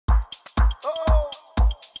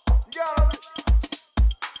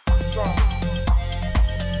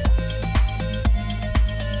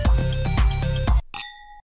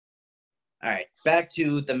back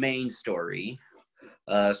to the main story.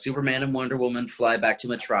 Superman and Wonder Woman fly back to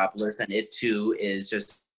Metropolis, and it too is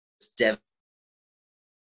just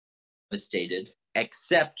devastated,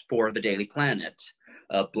 except for the Daily Planet.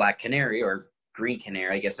 Black Canary, or Green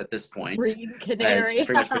Canary, I guess at this point, Green has Canary.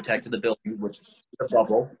 pretty much protected the building with the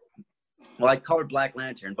bubble. Well, I call her Black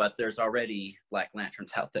Lantern, but there's already Black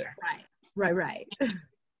Lanterns out there. Right.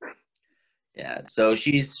 Yeah, so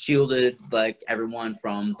she's shielded like everyone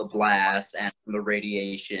from the blast and from the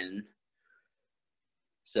radiation.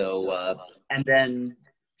 So, and then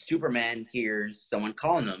Superman hears someone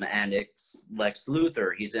calling him, and it's Lex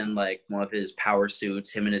Luthor. He's in like one of his power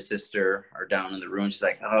suits. Him and his sister are down in the room. She's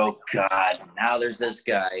like, "Oh God, now there's this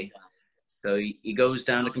guy." So he goes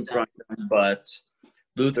down to confront him, but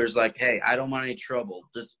Luthor's like, "Hey, I don't want any trouble.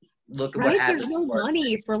 Just look at what happened." There's no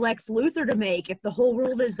money for Lex Luthor to make. If the whole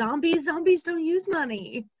world is zombies, zombies don't use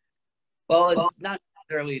money. Well, it's not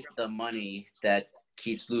necessarily the money that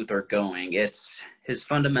keeps Luthor going. It's his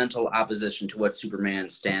fundamental opposition to what Superman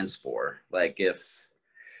stands for. Like, if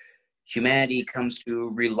humanity comes to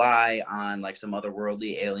rely on like some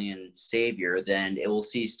otherworldly alien savior, then it will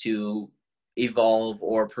cease to evolve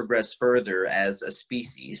or progress further as a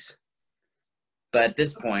species. But at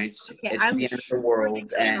this point, it's the end of the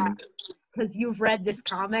world, and because you've read this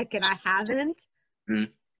comic and I haven't. Hmm.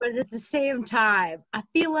 But at the same time, I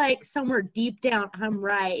feel like somewhere deep down I'm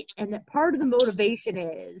right, and that part of the motivation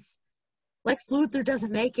is Lex Luthor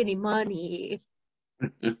doesn't make any money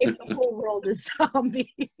if the whole world is zombies.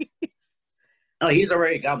 Oh, he's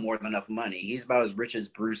already got more than enough money. He's about as rich as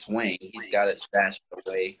Bruce Wayne. He's got it stashed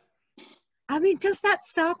away. I mean, does that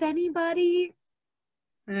stop anybody?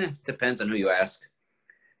 Depends on who you ask.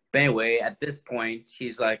 But anyway, at this point,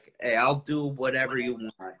 he's like, "Hey, I'll do whatever you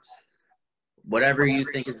want. Whatever you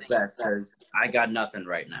think is best, because I got nothing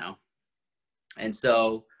right now." And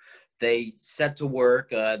so they set to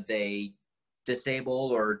work. They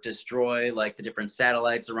disable or destroy like the different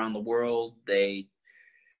satellites around the world. They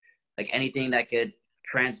like anything that could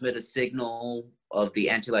transmit a signal of the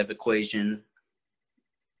anti-life equation.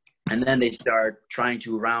 And then they start trying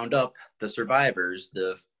to round up the survivors,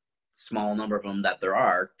 the small number of them that there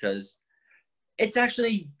are, because it's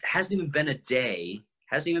actually hasn't even been a day,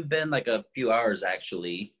 hasn't even been like a few hours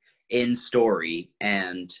actually in story,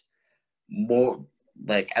 and more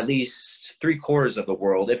like at least 3/4 of the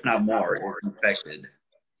world, if not more, is infected.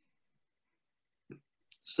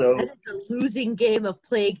 So that is a losing game of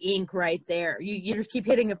Plague Inc. right there. You just keep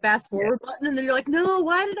hitting a fast forward button, and then you're like, no,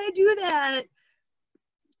 why did I do that?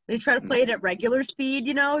 And you try to play it at regular speed,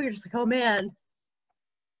 you know, you're just like, oh man.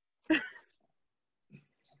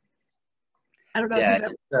 I don't know if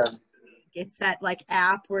you've ever, it's that like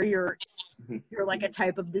app where you're like a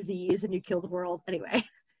type of disease and you kill the world. Anyway.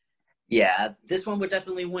 Yeah, this one would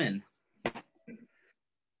definitely win.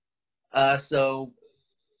 So,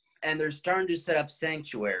 and they're starting to set up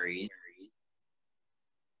sanctuaries.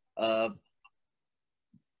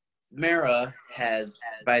 Mara has,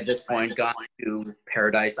 by this point, gone to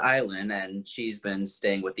Paradise Island, and she's been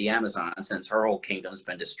staying with the Amazon since her whole kingdom's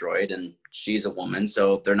been destroyed, and she's a woman,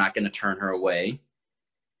 so they're not going to turn her away.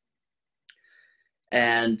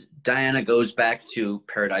 And Diana goes back to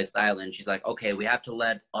Paradise Island. She's like, okay, we have to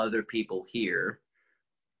let other people here.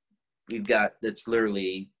 We've got, it's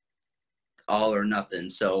literally all or nothing.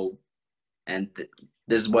 So, and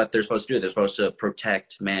this is what they're supposed to do. They're supposed to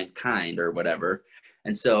protect mankind or whatever.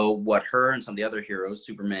 And so what her and some of the other heroes,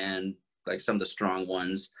 Superman, like some of the strong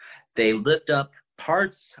ones, they lift up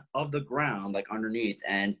parts of the ground, like underneath,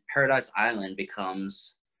 and Paradise Island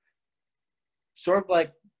becomes sort of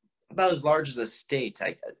like about as large as a state,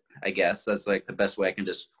 I guess. That's like the best way I can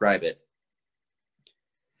describe it.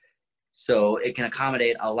 So it can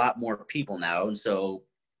accommodate a lot more people now. And so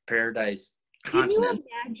Paradise Continent.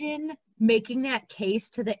 Can you imagine making that case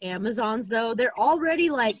to the Amazons, though? They're already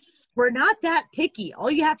like, we're not that picky. All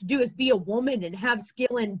you have to do is be a woman and have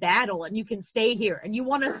skill in battle, and you can stay here. And you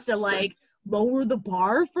want us to, like, lower the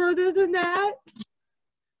bar further than that?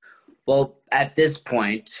 Well, at this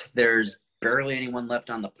point, there's barely anyone left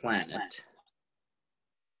on the planet.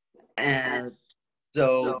 And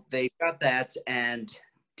so they've got that, and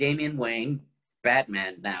Damian Wayne,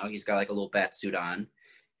 Batman now, he's got like a little bat suit on.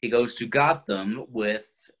 He goes to Gotham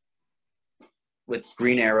with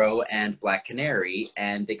Green Arrow and Black Canary,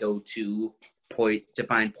 and they go to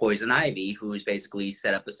find Poison Ivy, who's basically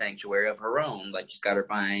set up a sanctuary of her own. Like, she's got her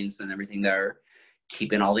vines and everything there,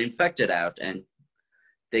 keeping all the infected out. And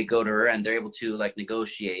they go to her, and they're able to like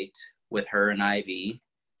negotiate with her and Ivy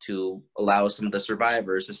to allow some of the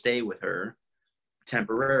survivors to stay with her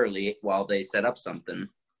temporarily while they set up something.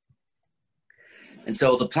 And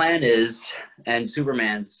so the plan is, and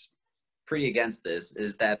Superman's pretty against this,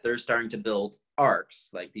 is that they're starting to build arcs,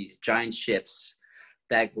 like these giant ships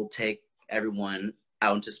that will take everyone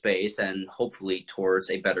out into space and hopefully towards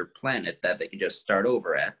a better planet that they can just start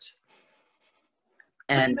over at.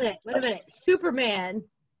 And wait a minute. Superman,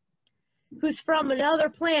 who's from another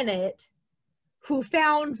planet, who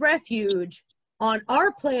found refuge on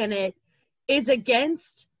our planet, is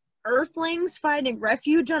against Earthlings finding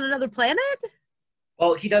refuge on another planet?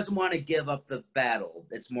 well, he doesn't want to give up the battle.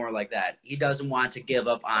 It's more like that. He doesn't want to give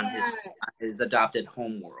up on his adopted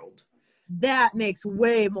homeworld. That makes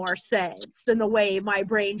way more sense than the way my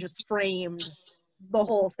brain just framed the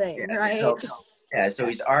whole thing, right? So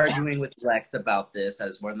he's arguing with Lex about this,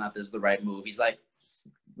 as whether or not this is the right move. He's like,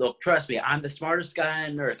 look, trust me, I'm the smartest guy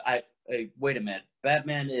on Earth. Wait a minute.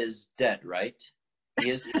 Batman is dead, right? He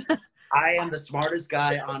is. I am the smartest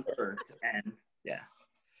guy on Earth. And yeah.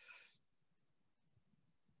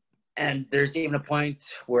 And there's even a point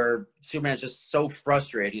where Superman's just so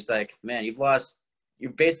frustrated. He's like, man, you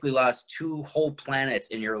basically lost 2 whole planets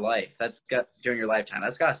in your life. During your lifetime.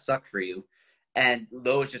 That's gotta suck for you. And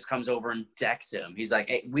Lois just comes over and decks him. He's like,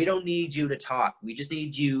 hey, we don't need you to talk. We just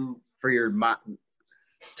need you for your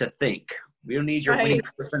to think. We don't need your winning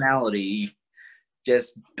personality.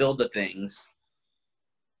 Just build the things.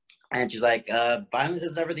 And she's like, violence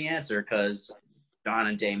is never the answer, because John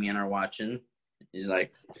and Damian are watching. He's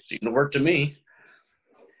like, seemed to work to me.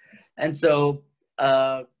 And so,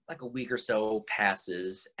 like a week or so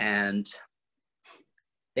passes, and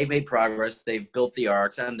they've made progress. They've built the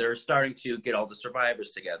arcs, and they're starting to get all the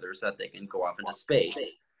survivors together so that they can go off into space.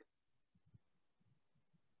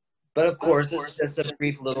 But of course, it's just a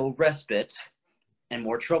brief little respite, and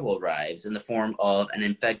more trouble arrives in the form of an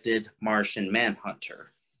infected Martian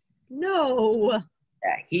manhunter. No.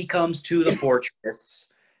 Yeah, he comes to the fortress,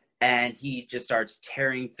 and he just starts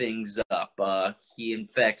tearing things up. He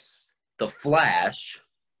infects the Flash.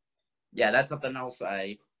 Yeah, that's something else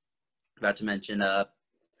I forgot to mention. The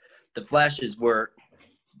Flashes were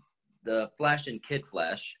the Flash and Kid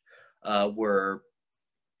Flash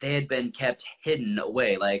they had been kept hidden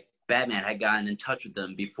away. Like Batman had gotten in touch with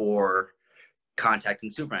them before contacting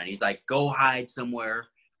Superman. He's like, go hide somewhere,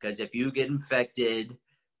 because if you get infected,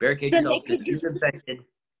 barricade yourself, because if you're infected,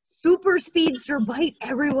 super speedster bite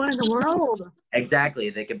everyone in the world. Exactly.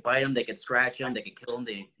 They could bite them, they could scratch them, they could kill them,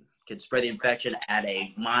 they could spread the infection at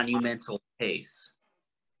a monumental pace.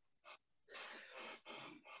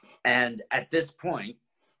 And at this point,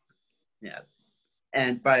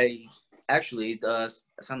 and actually,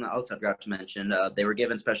 something else I forgot to mention, they were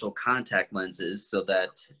given special contact lenses so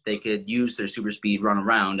that they could use their super speed, run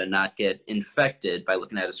around, and not get infected by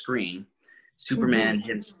looking at a screen. Superman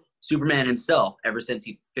himself, ever since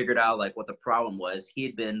he figured out like what the problem was,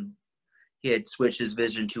 he had switched his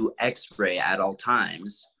vision to X-ray at all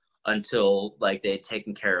times until like they had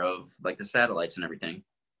taken care of like the satellites and everything.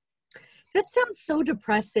 That sounds so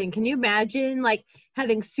depressing. Can you imagine like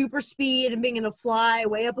having super speed and being able to fly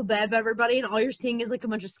way up above everybody, and all you're seeing is like a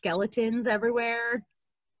bunch of skeletons everywhere?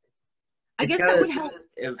 I guess that would help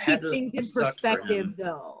keep things in perspective,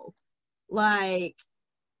 though. Like,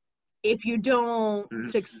 if you don't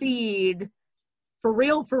succeed, for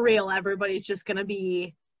real, everybody's just gonna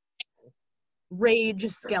be rage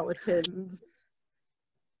skeletons.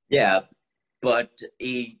 Yeah, but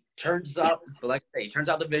he turns out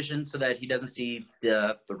the vision so that he doesn't see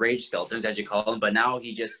the rage skeletons, as you call them, but now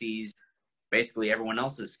he just sees basically everyone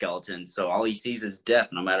else's skeletons. So all he sees is death,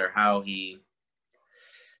 no matter how he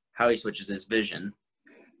switches his vision.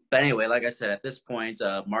 But anyway, like I said, at this point,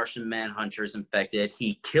 Martian Manhunter is infected.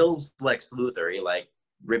 He kills Lex Luthor.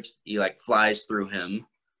 He flies through him.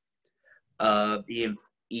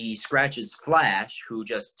 He scratches Flash, who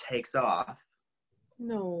just takes off.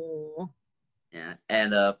 No. Yeah,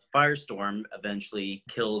 and Firestorm eventually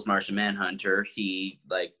kills Martian Manhunter. He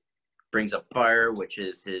brings up fire, which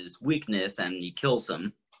is his weakness, and he kills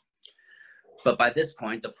him. But by this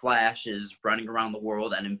point, the Flash is running around the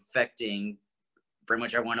world and infecting pretty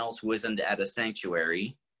much everyone else who isn't at a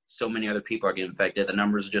sanctuary. So many other people are getting infected. The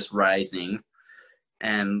numbers are just rising.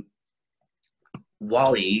 And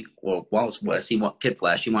Kid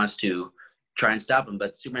Flash, he wants to try and stop him,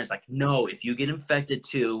 but Superman's like, no, if you get infected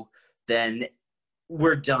too, then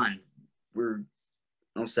we're done. We're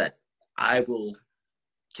all set. I will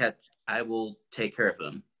take care of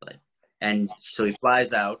him. And so he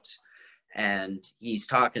flies out, and he's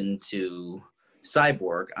talking to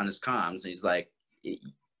Cyborg on his comms. And he's like,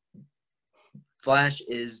 Flash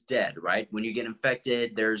is dead, right? When you get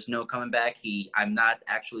infected, there's no coming back. I'm not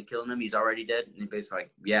actually killing him. He's already dead. And he's basically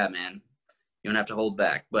like, yeah, man, You don't have to hold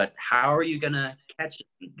back. But how are you going to catch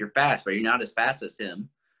him? You're fast, but you're not as fast as him.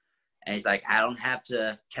 And he's like, I don't have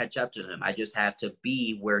to catch up to him. I just have to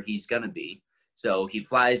be where he's going to be. So he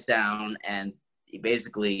flies down, and he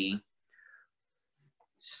basically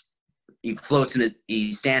he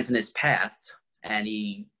stands in his path, and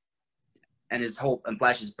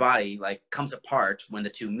Flash's body like comes apart when the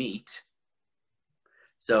two meet.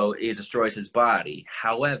 So it destroys his body.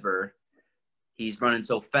 However, he's running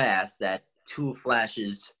so fast that two of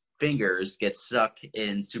Flash's fingers get stuck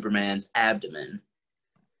in Superman's abdomen.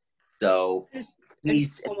 So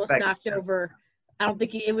he's almost knocked over. I don't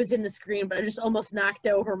think it was in the screen, but I just almost knocked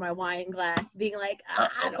over my wine glass, being like,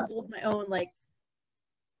 I don't hold my own. Like,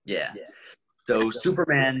 yeah. So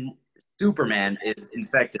Superman is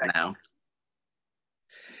infected now.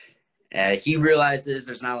 He realizes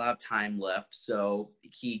there's not a lot of time left, so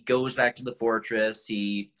he goes back to the fortress.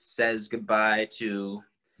 He says goodbye to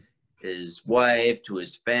his wife, to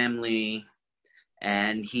his family,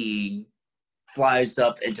 and he flies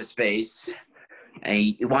up into space. And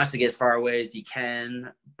he wants to get as far away as he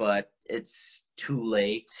can, but it's too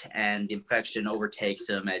late, and the infection overtakes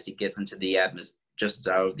him as he gets into the just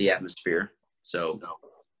out of the atmosphere. So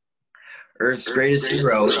Earth's greatest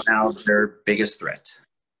hero is now their biggest threat.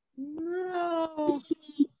 No.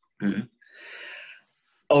 Mm-hmm.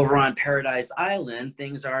 Over on Paradise Island,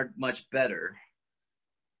 things aren't much better.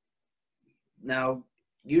 Now,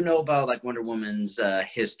 you know about like Wonder Woman's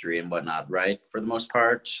history and whatnot, right? For the most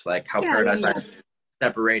part, like how Paradise Island is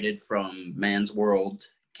separated from man's world,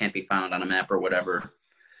 can't be found on a map or whatever.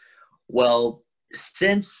 Well,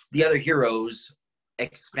 since the other heroes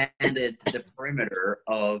expanded the perimeter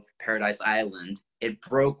of Paradise Island, it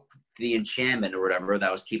broke the enchantment or whatever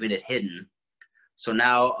that was keeping it hidden. So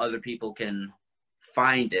now other people can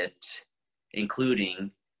find it,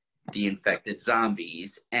 including the infected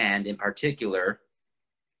zombies, and in particular,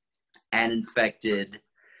 an infected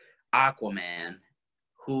Aquaman,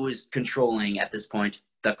 who is controlling, at this point,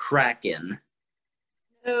 the Kraken.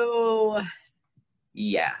 No.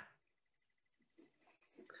 Yeah.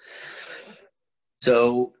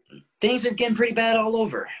 So things are getting pretty bad all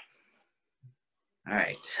over. All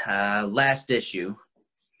right, last issue.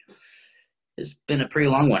 It's been a pretty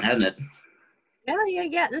long one, hasn't it?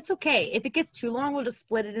 Yeah. That's okay. If it gets too long, we'll just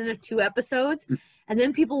split it into 2 episodes, and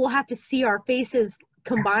then people will have to see our faces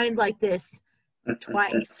combined like this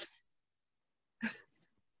twice.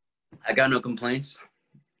 I got no complaints.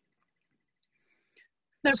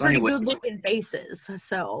 They're pretty good-looking faces,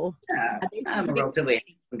 so... Yeah, I'm a relatively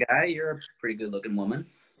handsome guy. You're a pretty good-looking woman.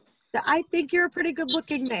 I think you're a pretty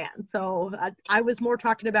good-looking man, so I was more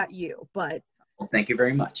talking about you, but... Well, thank you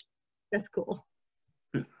very much. That's cool.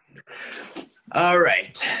 All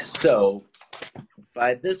right, so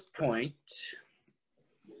by this point,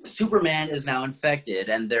 Superman is now infected,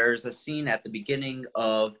 and there's a scene at the beginning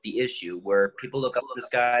of the issue where people look up at the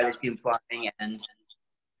sky, they see him flying, and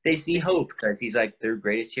they see hope because he's like their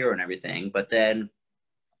greatest hero and everything. But then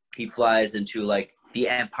he flies into like the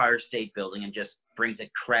Empire State Building and just brings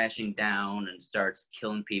it crashing down and starts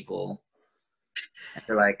killing people. And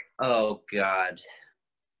they're like, oh God,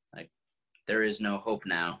 like there is no hope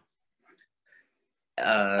now.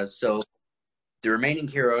 So the remaining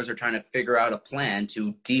heroes are trying to figure out a plan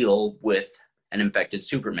to deal with an infected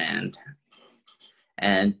Superman.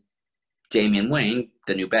 And Damian Wayne,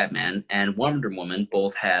 the new Batman, and Wonder Woman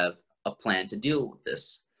both have a plan to deal with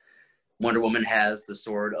this. Wonder Woman has the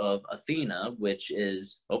sword of Athena, which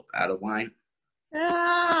is out of wine.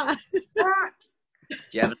 Ah! Do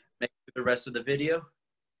you have to make the rest of the video?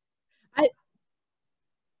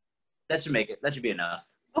 That should make it. That should be enough.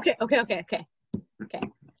 Okay.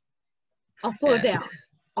 I'll slow down.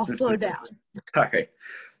 Sorry.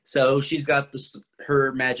 So she's got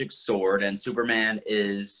her magic sword, and Superman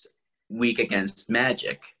is weak against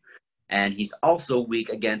magic, and he's also weak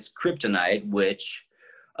against kryptonite, which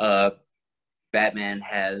Batman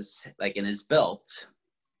has like in his belt.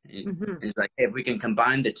 He's like, hey, if we can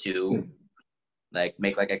combine the two, like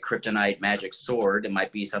make like a kryptonite magic sword, it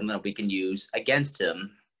might be something that we can use against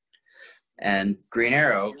him. And Green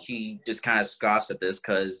Arrow, he just kind of scoffs at this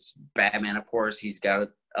because Batman, of course, he's got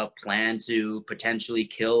a plan to potentially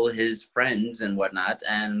kill his friends and whatnot.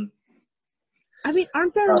 And I mean,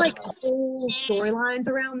 aren't there like whole storylines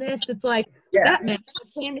around this? It's like Batman had a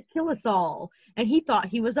plan to kill us all, and he thought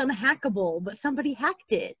he was unhackable, but somebody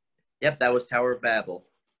hacked it. Yep, that was Tower of Babel.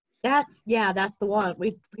 That's the one.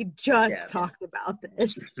 We just talked about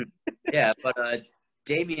this. Yeah, but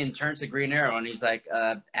Damian turns to Green Arrow and he's like,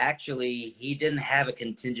 actually, he didn't have a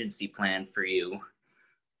contingency plan for you.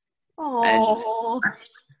 Oh.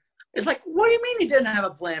 It's like, what do you mean he didn't have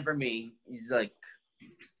a plan for me? He's like,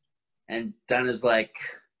 and Dinah's like,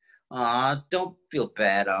 aw, don't feel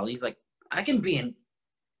bad, Ollie. He's like, I can be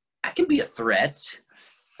a threat.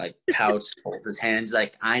 Like, pouts, holds his hand. He's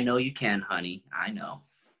like, I know you can, honey. I know.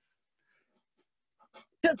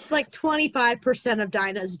 Because like 25% of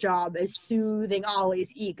Dinah's job is soothing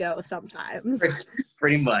Ollie's ego sometimes.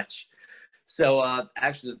 Pretty much. So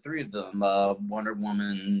actually, the three of them, Wonder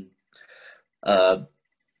Woman,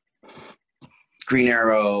 Green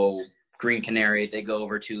Arrow, Green Canary, they go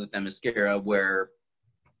over to Themyscira, where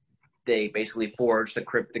they basically forge the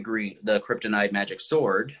kryptonite magic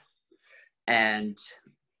sword. And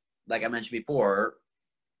like I mentioned before,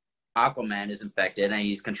 Aquaman is infected, and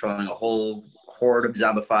he's controlling a whole horde of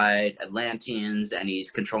zombified Atlanteans, and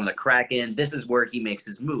he's controlling the Kraken. This is where he makes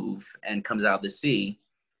his move and comes out of the sea.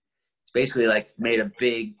 It's basically like made a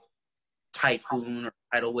big typhoon or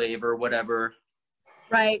tidal wave or whatever.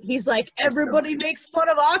 Right. He's like, everybody makes fun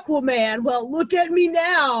of Aquaman. Well, look at me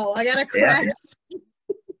now. I got a crack.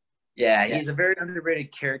 Yeah, he's a very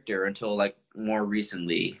underrated character until like more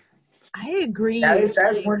recently. I agree. That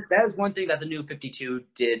is one thing that the New 52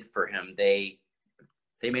 did for him. They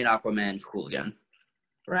made Aquaman cool again.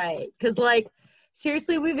 Right. Because, like,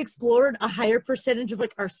 seriously, we've explored a higher percentage of,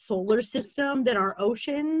 like, our solar system than our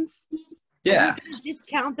oceans. Yeah. Are we going to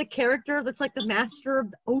discount the character that's, like, the master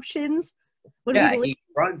of the oceans? When he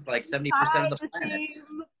runs, like, 70% of the planet.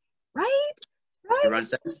 Right? He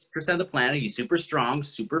runs 70% of the planet. He's super strong,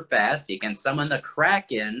 super fast. He can summon the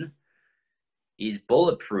Kraken. He's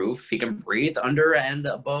bulletproof. He can breathe under and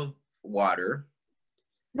above water.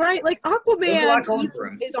 Right, like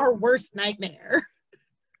Aquaman is our worst nightmare.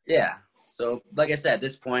 Yeah. So, like I said, at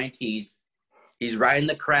this point, he's riding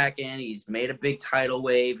the Kraken. He's made a big tidal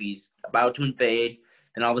wave. He's about to invade.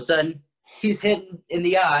 And all of a sudden, he's hit in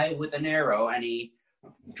the eye with an arrow, and he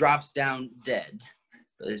drops down dead.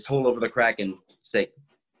 His hold over the Kraken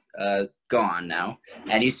gone now.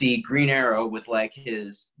 And you see Green Arrow with like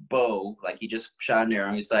his bow, like he just shot an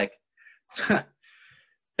arrow. He's like,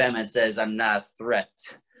 Batman says, I'm not a threat.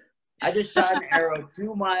 I just shot an arrow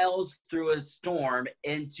 2 miles through a storm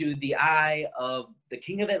into the eye of the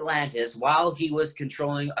King of Atlantis while he was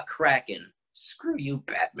controlling a Kraken. Screw you,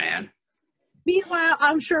 Batman. Meanwhile,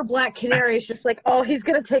 I'm sure Black Canary is just like, oh, he's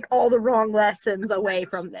going to take all the wrong lessons away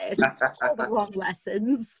from this. All the wrong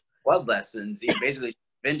lessons. What lessons? He basically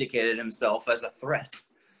vindicated himself as a threat.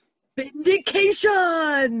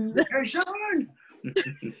 Vindication! Vindication!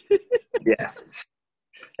 Yes.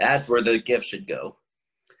 That's where the gift should go.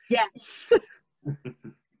 Yes.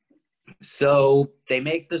 So they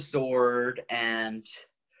make the sword, and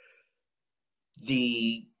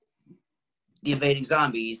the invading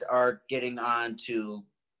zombies are getting on to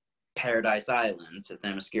Paradise Island, to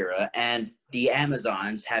Themyscira, and the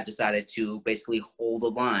Amazons have decided to basically hold a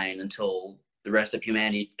line until the rest of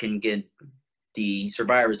humanity can get, the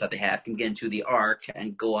survivors that they have can get into the Ark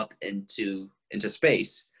and go up into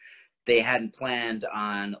space. They hadn't planned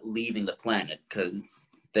on leaving the planet because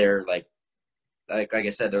they're like I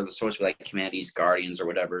said, they're the source of like humanity's guardians or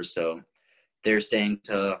whatever. So they're staying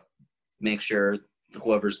to make sure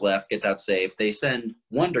whoever's left gets out safe. They send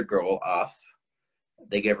Wonder Girl off.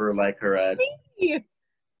 They give her like her. I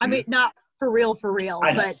mean, not for real,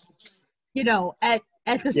 but you know, at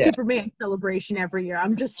the Superman celebration every year,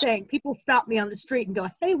 I'm just saying, people stop me on the street and go,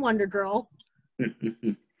 "Hey, Wonder Girl."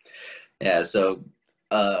 Yeah. So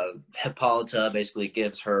Hippolyta basically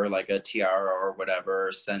gives her like a tiara or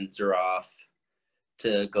whatever, sends her off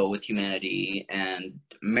to go with humanity, and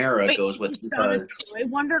Mara goes with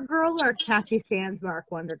Wonder Girl or Cassie Sandsmark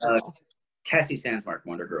Wonder Girl? Cassie Sandsmark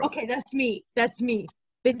Wonder Girl. Okay, that's me.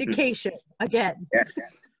 Vindication again.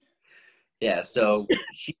 Yes. Yeah, so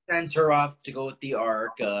she sends her off to go with the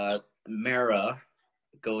Ark. Mara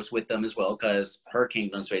goes with them as well because her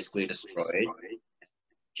kingdom's basically destroyed.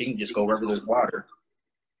 She can just go wherever there's water.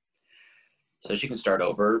 So she can start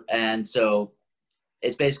over. And so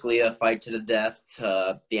it's basically a fight to the death.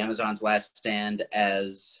 The Amazon's last stand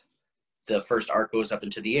as the first Ark goes up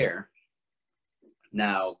into the air.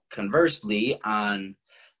 Now, conversely, on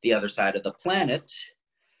the other side of the planet,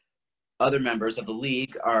 other members of the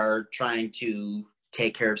League are trying to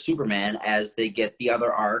take care of Superman as they get the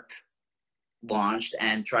other Ark launched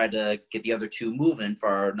and try to get the other two moving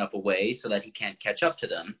far enough away so that he can't catch up to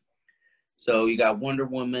them. So you got Wonder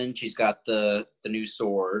Woman, she's got the new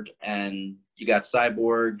sword, and you got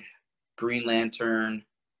Cyborg, Green Lantern,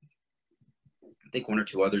 I think one or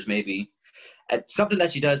two others maybe. Something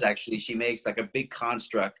that she does, actually, she makes like a big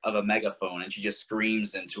construct of a megaphone and she just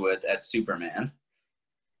screams into it at Superman.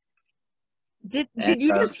 Did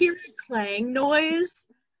you just hear a clang noise?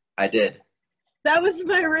 I did. That was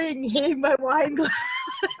my ring hitting my wine glass.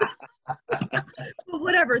 But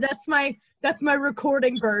whatever. That's my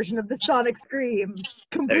recording version of the sonic scream.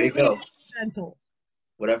 There you Completely go. accidental.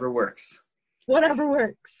 Whatever works. Whatever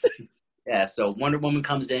works. Yeah, so Wonder Woman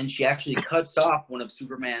comes in. She actually cuts off one of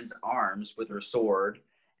Superman's arms with her sword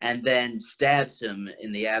and then stabs him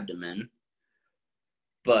in the abdomen,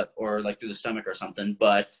 or like through the stomach or something.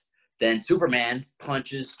 But then Superman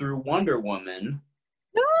punches through Wonder Woman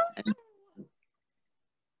and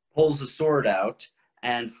pulls the sword out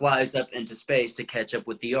and flies up into space to catch up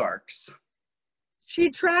with the Arcs.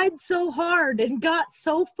 She tried so hard and got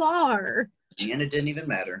so far. And it didn't even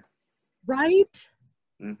matter. Right?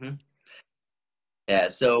 Mm-hmm. Yeah,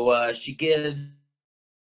 so she gives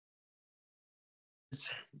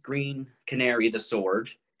Green Canary the sword,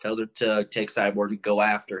 tells her to take Cyborg and go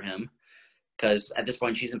after him, because at this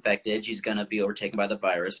point she's infected. She's going to be overtaken by the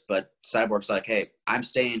virus, but Cyborg's like, hey, I'm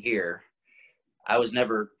staying here. I was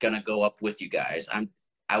never going to go up with you guys.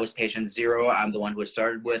 I was patient zero. I'm the one who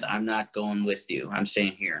started with. I'm not going with you. I'm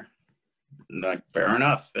staying here. I'm like, fair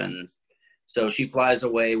enough. And so she flies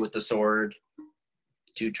away with the sword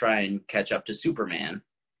to try and catch up to Superman.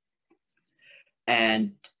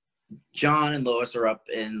 And John and Lois are up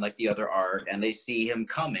in like the other arc, and they see him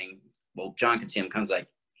coming. Well, John can see him comes, like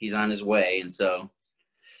he's on his way, and so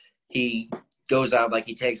he goes out, like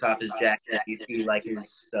he takes off his jacket. You see like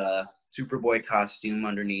his Superboy costume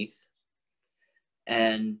underneath,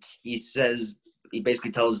 and he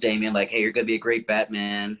basically tells Damian like, "Hey, you're gonna be a great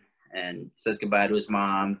Batman," and says goodbye to his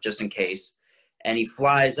mom just in case. And he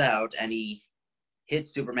flies out and he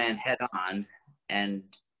hits Superman head on, and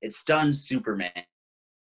it stuns Superman.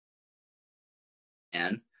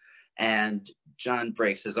 And John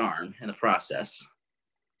breaks his arm in the process.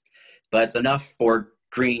 But it's enough for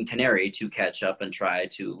Green Canary to catch up and try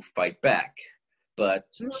to fight back. But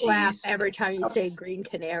I laugh every time you say Green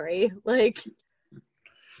Canary. Like,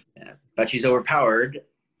 yeah, but she's overpowered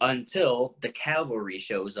until the cavalry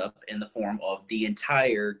shows up in the form of the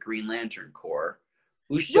entire Green Lantern Corps,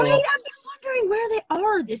 who show up. I've been wondering where they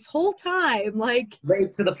are this whole time. Like,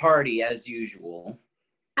 late to the party as usual.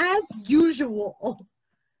 As usual.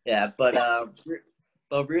 Yeah, but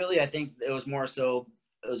really, I think it was more so.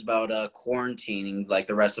 It was about quarantining like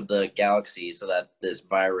the rest of the galaxy so that this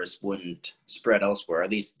virus wouldn't spread elsewhere. At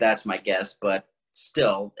least that's my guess. But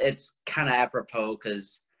still, it's kind of apropos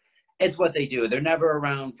because it's what they do. They're never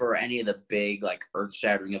around for any of the big like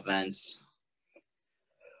earth-shattering events.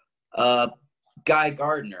 Guy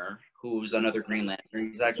Gardner, who's another Green Lantern,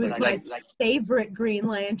 he's actually like favorite Green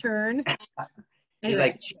Lantern. He's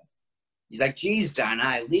like, geez, Don,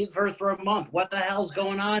 I leave Earth for a month. What the hell's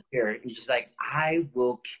going on here? And she's like, I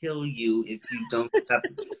will kill you if you don't stop.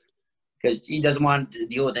 Because he doesn't want to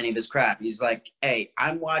deal with any of his crap. He's like, hey,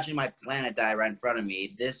 I'm watching my planet die right in front of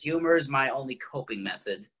me. This humor is my only coping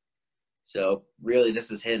method. So really,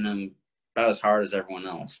 this is hitting him about as hard as everyone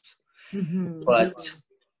else. Mm-hmm. But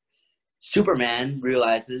Superman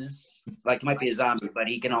realizes, like, he might be a zombie, but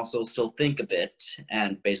he can also still think a bit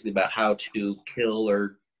and basically about how to kill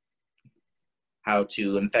or how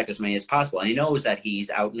to infect as many as possible. And he knows that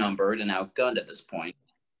he's outnumbered and outgunned at this point,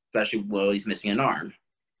 especially while he's missing an arm.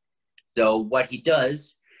 So what he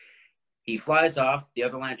does, he flies off, the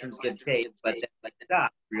other lanterns get saved, but then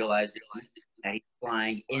stop, realizing that he's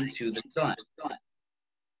flying into the sun.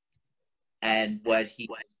 And what he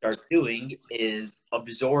starts doing is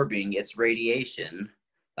absorbing its radiation,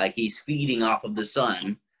 like he's feeding off of the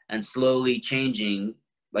sun and slowly changing,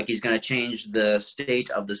 like he's going to change the state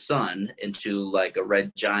of the sun into like a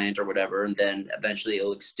red giant or whatever, and then eventually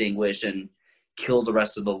it'll extinguish and kill the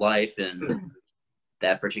rest of the life in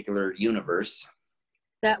that particular universe.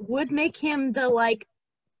 That would make him the like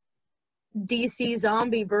DC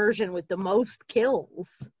zombie version with the most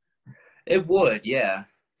kills. It would, yeah.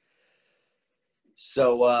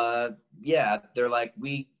 So yeah, they're like,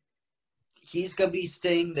 he's gonna be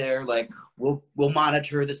staying there, like we'll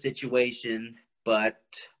monitor the situation, but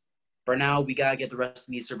for now we gotta get the rest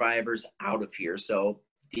of these survivors out of here. So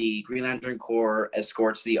the Green Lantern Corps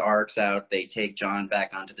escorts the Arcs out. They take John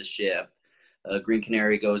back onto the ship. Green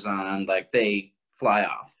Canary goes on, like they fly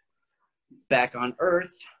off. Back on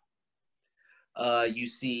Earth, you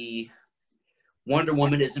see Wonder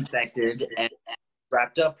Woman is infected and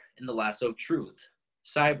wrapped up in the lasso of truth.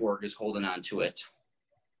 Cyborg is holding on to it.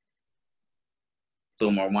 A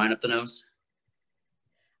little more wine up the nose.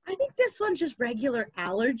 I think this one's just regular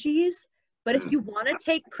allergies, but if you want to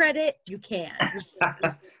take credit, you can.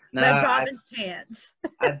 Red Robin's pants.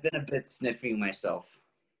 I've been a bit sniffing myself.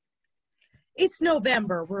 It's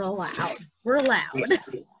November. We're allowed. We're allowed.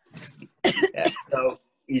 Yeah, so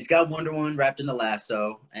he's got Wonder Woman wrapped in the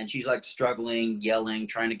lasso, and she's like struggling, yelling,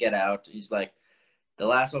 trying to get out. He's like, the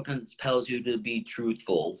lasso compels you to be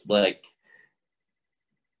truthful. Like,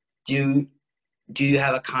 do you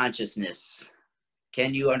have a consciousness?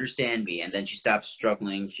 Can you understand me? And then she stops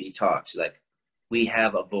struggling. She talks. She's like, we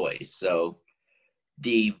have a voice. So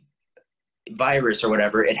the virus or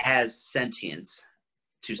whatever, it has sentience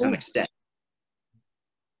to some extent.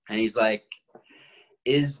 And he's like,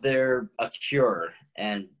 is there a cure?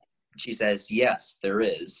 And she says, yes, there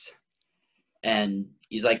is. And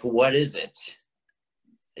he's like, what is it?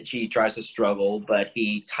 And she tries to struggle, but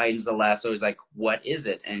he tightens the lasso. He's like, what is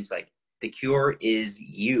it? And he's like, the cure is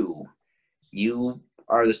you. You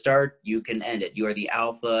are the start, you can end it. You are the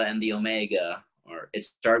alpha and the omega. Or it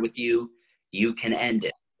started with you, you can end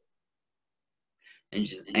it. And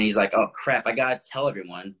he's like, oh crap, I gotta tell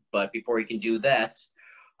everyone. But before he can do that,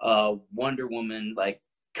 Wonder Woman like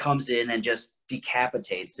comes in and just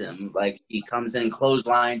decapitates him. Like he comes in,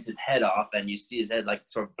 clotheslines his head off, and you see his head like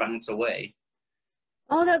sort of bounce away.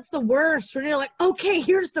 Oh, that's the worst. When you're like, okay,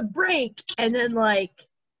 here's the break, and then like,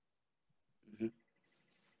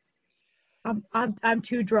 I'm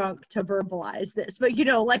too drunk to verbalize this, but you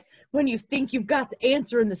know, like when you think you've got the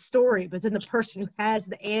answer in the story, but then the person who has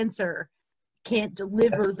the answer can't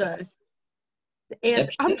deliver the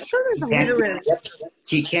answer. I'm sure there's a literary.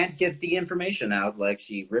 He can't get the information out. Like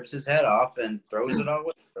she rips his head off and throws it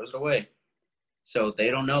away. So they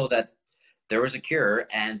don't know that there was a cure,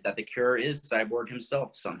 and that the cure is Cyborg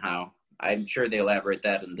himself somehow. I'm sure they elaborate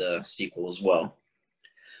that in the sequel as well.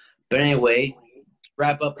 But anyway, to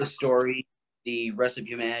wrap up the story, the rest of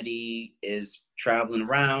humanity is traveling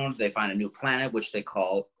around. They find a new planet, which they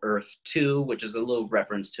call Earth 2, which is a little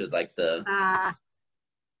reference to like to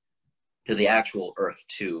the actual Earth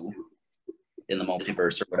 2 in the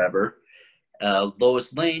multiverse or whatever.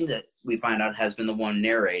 Lois Lane, that we find out, has been the one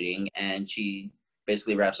narrating, and she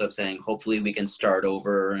basically wraps up saying, hopefully we can start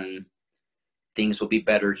over and things will be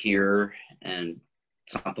better here and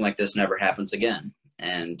something like this never happens again.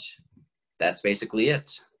 And that's basically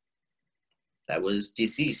it. That was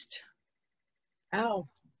DCeased. Wow,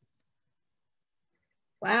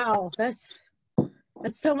 that's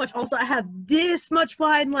so much. Also, I have this much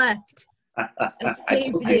wine left. I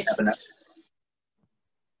saved it.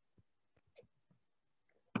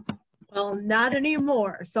 Well, not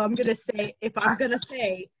anymore. So I'm gonna say, if I'm gonna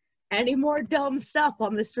say any more dumb stuff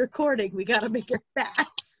on this recording, we gotta make it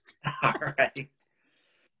fast. All right.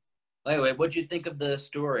 Anyway, what'd you think of the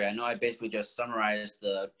story? I know I basically just summarized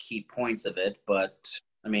the key points of it, but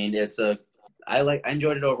I mean, I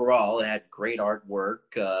enjoyed it overall. It had great artwork.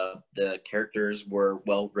 The characters were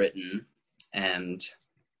well written, and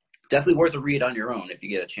definitely worth a read on your own if you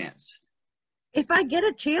get a chance. If I get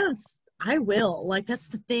a chance, I will. Like, that's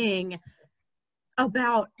the thing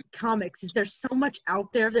about comics, is there's so much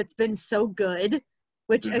out there that's been so good,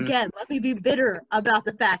 which again, let me be bitter about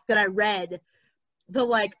the fact that I read the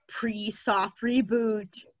like pre-soft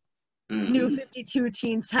reboot New 52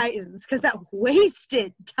 Teen Titans, because that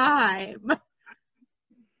wasted time.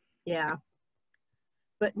 Yeah.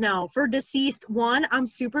 But no, for DCeased, one, I'm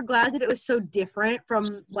super glad that it was so different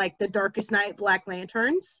from like the Darkest Night Black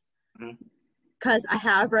Lanterns, because I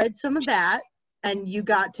have read some of that, and you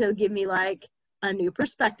got to give me like a new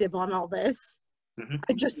perspective on all this.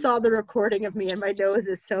 I just saw the recording of me and my nose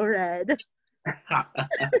is so red.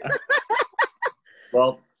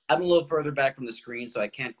 Well, I'm a little further back from the screen, so I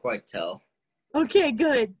can't quite tell. Okay,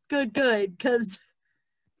 good, because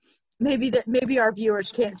maybe our viewers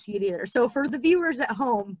can't see it either. So for the viewers at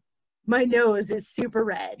home, my nose is super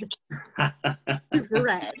red. Super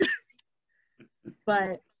red.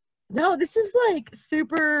 But no, this is like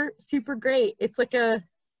super, super great. It's like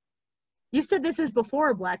you said this is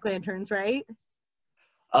before Black Lanterns, right?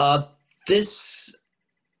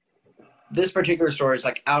 This particular story is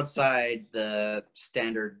like outside the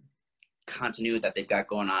standard continuity that they've got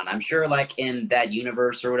going on. I'm sure like in that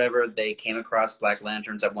universe or whatever, they came across Black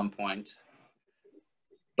Lanterns at one point.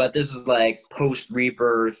 But this is like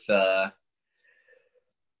post-Rebirth, like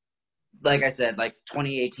I said, like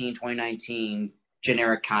 2018, 2019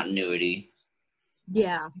 generic continuity.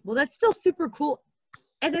 Yeah, well, that's still super cool.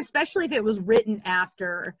 And especially if it was written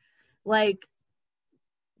after, like,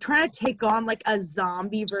 trying to take on like a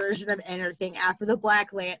zombie version of anything after the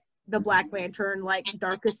Black Lantern like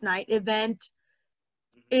Darkest Night event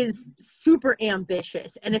is super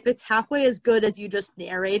ambitious. And if it's halfway as good as you just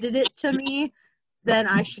narrated it to me, then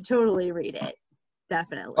I should totally read it.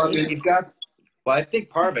 Definitely. I mean, I think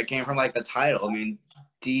part of it came from like the title. I mean,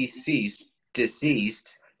 DCeased.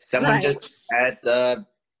 Someone Right. just at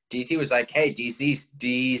DC was like, hey,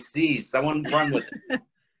 DCeased, someone run with it.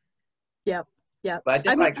 Yep. But I think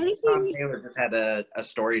I mean, like Tom anything. Taylor just had a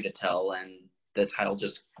story to tell, and the title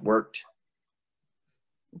just worked.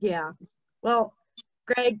 Yeah. Well,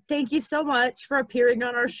 Greg, thank you so much for appearing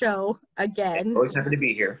on our show again. Always happy to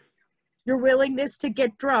be here. Your willingness to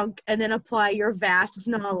get drunk and then apply your vast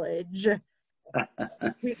knowledge.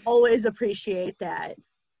 We always appreciate that.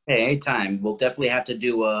 Hey, anytime. We'll definitely have to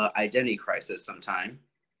do a identity crisis sometime.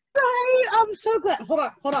 Right. I'm so glad.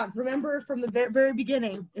 Hold on. Remember from the very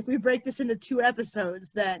beginning, if we break this into 2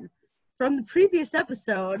 episodes, then from the previous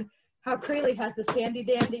episode, how Crayley has this handy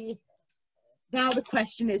dandy. Now the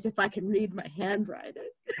question is if I can read my handwriting.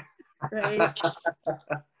 Right?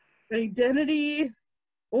 Identity.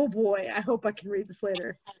 Oh boy, I hope I can read this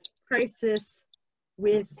later. Crisis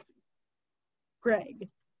with Greg.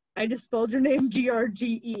 I just spelled your name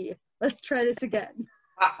Grge. Let's try this again.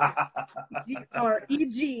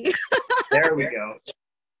 Greg. There we go.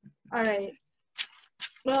 All right.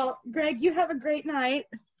 Well, Greg, you have a great night.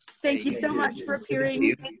 Thank you so much for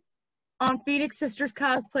appearing on Phoenix Sisters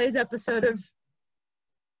Cosplays episode of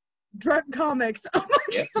Drunk Comics. Oh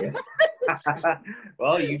my God.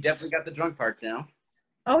 Well, you definitely got the drunk part down.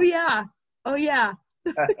 Oh yeah.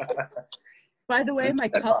 By the way, my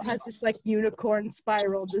cup has this like unicorn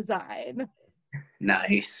spiral design.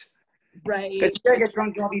 Nice. Right. Because you gotta get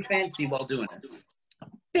drunk, you want to be fancy while doing it.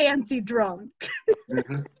 Fancy drunk.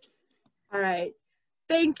 All right.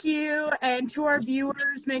 Thank you. And to our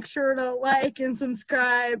viewers, make sure to like and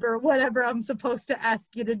subscribe or whatever I'm supposed to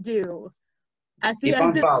ask you to do. At the Keep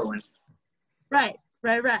end on following. Right.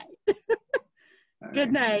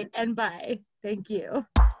 Good night and bye. Thank you.